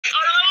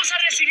vamos a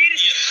recibir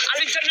a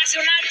lo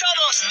internacional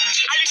todos,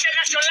 a lo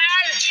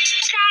internacional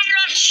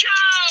Carro Show.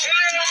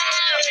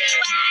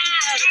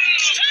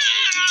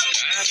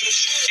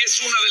 Es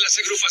una de las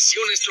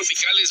agrupaciones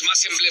tropicales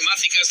más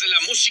emblemáticas de la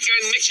música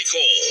en México.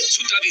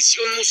 Su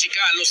tradición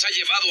musical los ha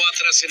llevado a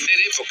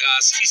trascender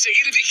épocas y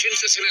seguir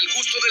vigentes en el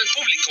gusto del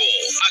público.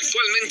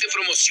 Actualmente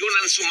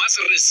promocionan su más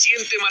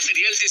reciente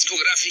material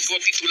discográfico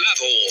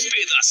titulado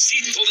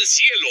Pedacito de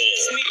Cielo.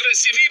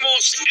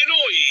 Recibimos en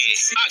hoy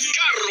a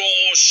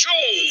Carro Show.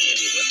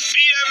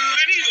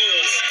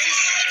 ¡Bienvenidos!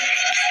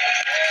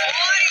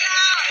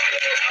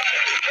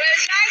 Pues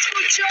ya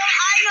escuchó,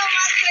 hay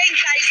nomás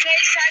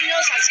 36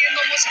 años haciendo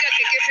música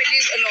que qué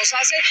feliz nos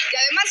hace y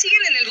además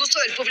siguen en el gusto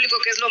del público,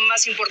 que es lo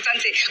más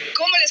importante.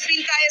 ¿Cómo les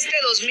pinta este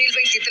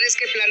 2023?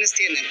 ¿Qué planes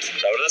tienen?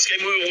 La verdad es que hay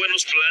muy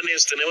buenos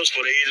planes. Tenemos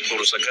por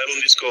sacar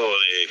un disco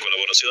de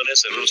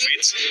colaboraciones, algunos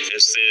feats.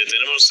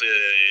 Tenemos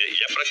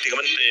ya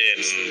prácticamente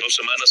en 2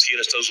 semanas gira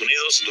a Estados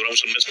Unidos,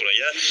 duramos un mes por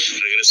allá,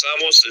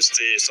 regresamos,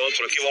 estamos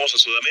por aquí, vamos a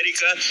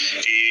Sudamérica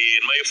y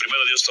en mayo,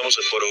 primero Dios, estamos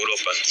por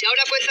Europa. Y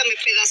ahora cuéntame,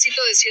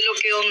 Pedacito de Cielo,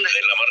 ¿qué onda?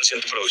 En la más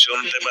reciente producción,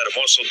 un tema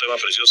hermoso, un tema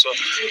precioso,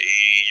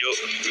 y yo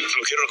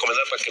lo quiero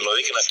recomendar para que lo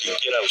dediquen a quien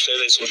quiera.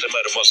 Ustedes, un tema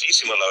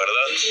hermosísimo, la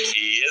verdad,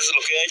 y es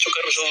lo que ha hecho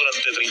Carro Show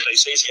durante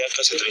 36, ya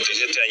casi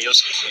 37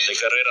 años de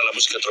carrera, la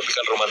música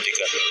tropical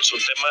romántica. Es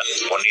un tema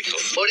bonito.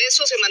 Por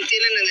eso se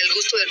mantienen en el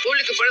gusto del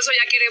público y por eso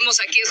ya queremos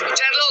aquí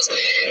escucharlos.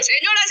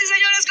 Señoras y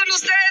señores, con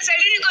ustedes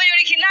el único y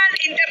original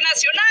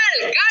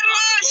internacional Carro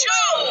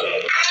Show.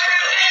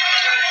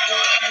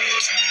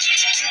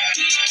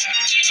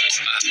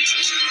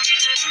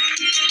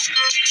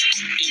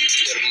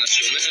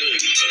 Internacional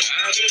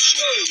Carro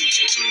Show.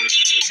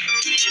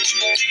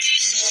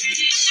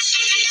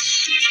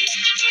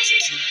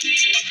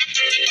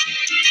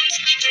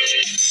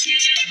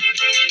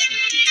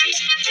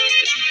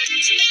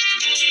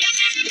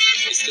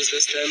 Estás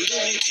gastando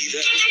mi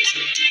vida,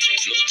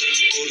 no te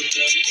importa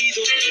mi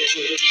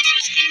dolor,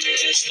 y me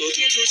gasto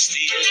todos los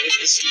días,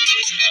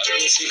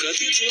 algo acerca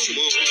de tu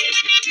amor.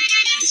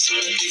 Es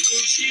hora que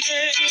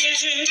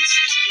consideres y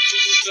tú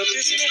lo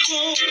trates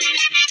mejor.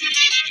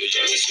 Yo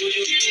ya no soy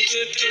un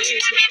juguete de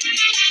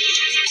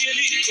mi piel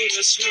y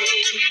corazón,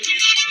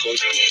 con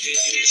tu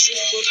genio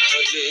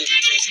insoportable, ya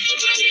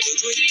no te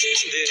puedo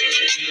entender.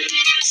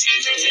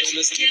 Siento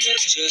ganas de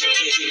marcharme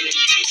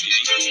y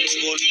digo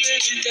no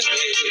volverte a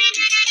ver,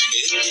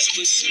 pero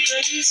después me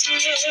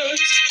acaricias y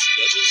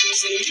abusas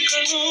de mi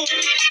calor.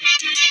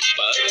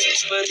 Para ti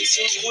parece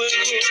un juego,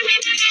 lo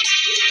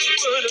que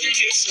para mí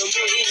es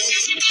amor.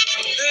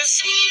 Es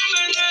un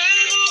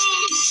veneno,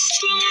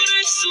 tu amor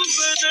es un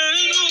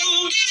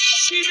veneno.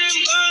 Sin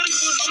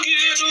embargo lo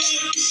quiero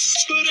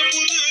para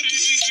poder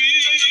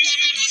vivir.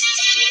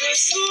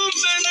 Es un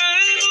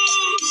veneno,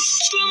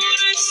 tu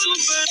amor es un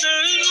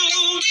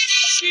veneno.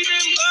 Sin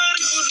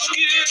embargo lo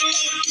quiero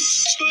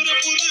para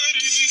poder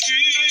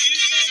vivir.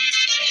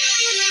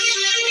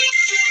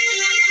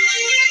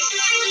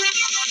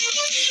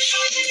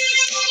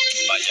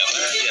 Vaya,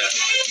 vaya.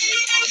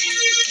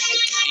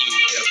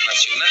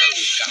 Internacional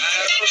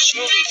Carro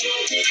Show.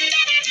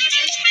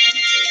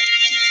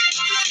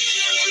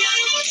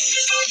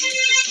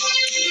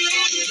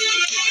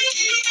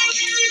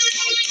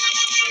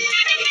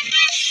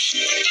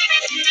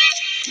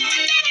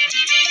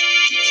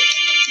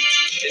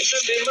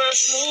 Déjame más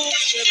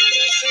muchas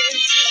veces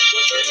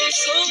cuando mis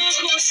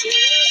ojos se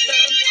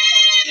hablan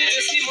y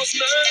decimos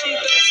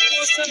tantas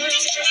cosas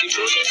sin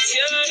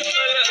pronunciar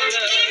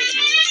palabras.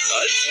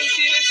 Al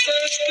sentir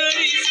esas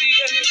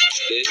caricias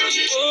de tu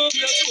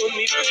boca con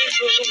mi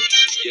pelo,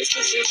 ya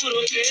estoy seguro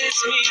que es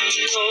mío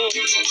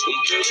un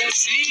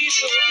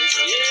pedacito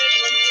de cielo.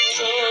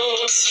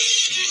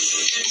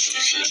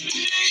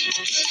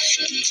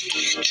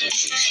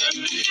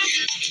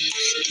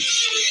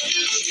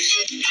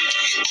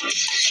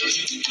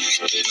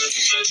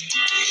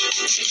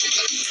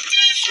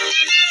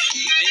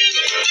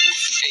 Enero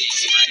e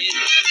Ismael.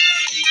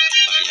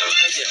 Vaya,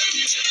 vaya.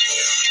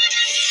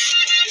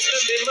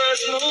 Déjame más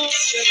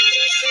muchas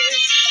veces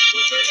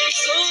cuando los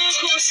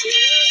ojos se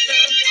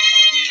hablan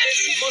y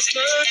decimos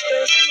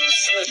tantas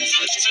cosas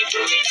sin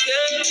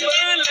pronunciar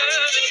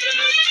palabras.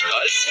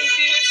 Al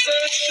sentir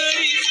esas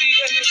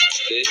caricias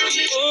de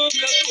tu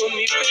boca con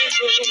mi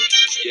pelo,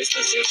 ya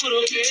estoy seguro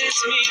que es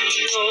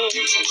mío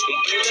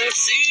un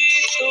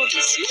pedacito de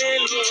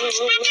cielo.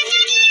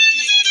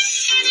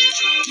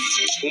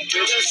 Un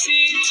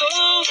pedacito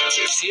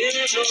de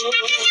cielo.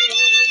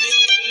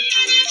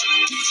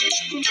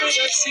 Un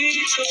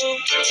pedacito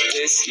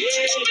de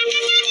cielo.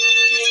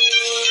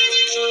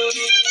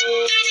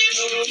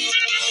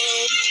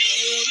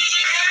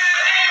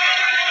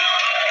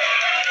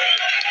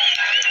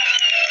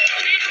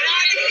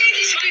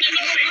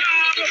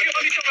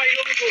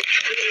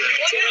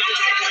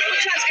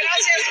 Muchas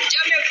gracias.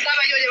 Ya me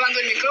estaba yo llevando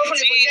el micrófono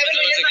y volteé a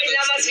verlo y él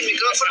bailaba sin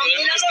micrófono.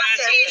 Mira,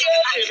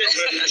 Oye,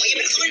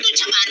 pero qué bonito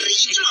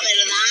chamarrito, la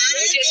verdad.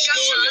 Oye, es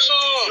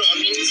casado. No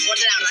me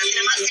importa, la verdad,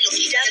 nada más te lo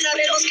quitas. Ya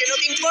sabemos que no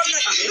te importa.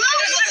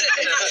 Vamos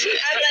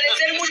a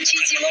agradecer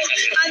muchísimo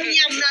a mi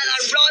amada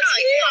Rod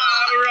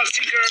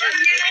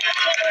También a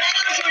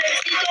Colorado,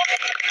 Florencito,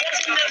 que es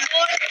un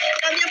amor.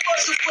 También, por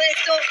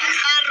supuesto,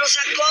 a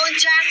Rosa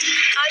Concha,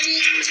 a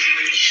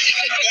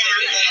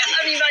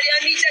mi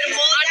Marianita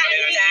hermosa.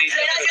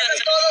 Gracias a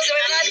todos, de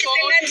verdad, que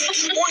tengan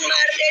un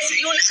martes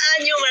y un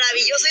año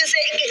maravilloso. Yo sé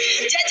que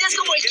ya es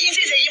como el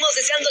 15 y seguimos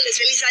deseándoles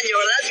feliz año,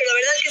 ¿verdad? Pero la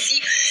verdad que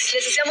sí,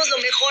 les deseamos lo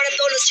mejor a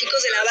todos los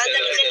chicos de la banda,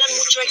 que tengan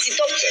mucho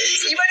éxito.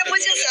 Y bueno,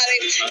 pues ya saben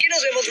que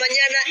nos vemos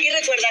mañana y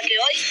recuerda que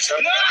hoy...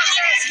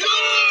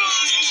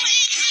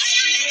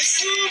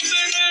 Es un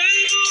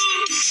veneno,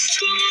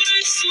 tu amor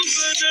es un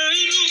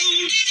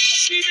veneno,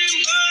 sin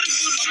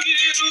embargo lo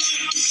quiero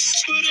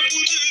para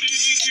poder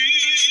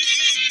vivir.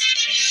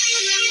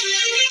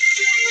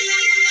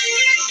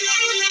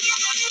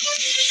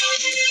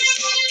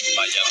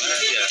 Vaya,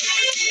 vaya.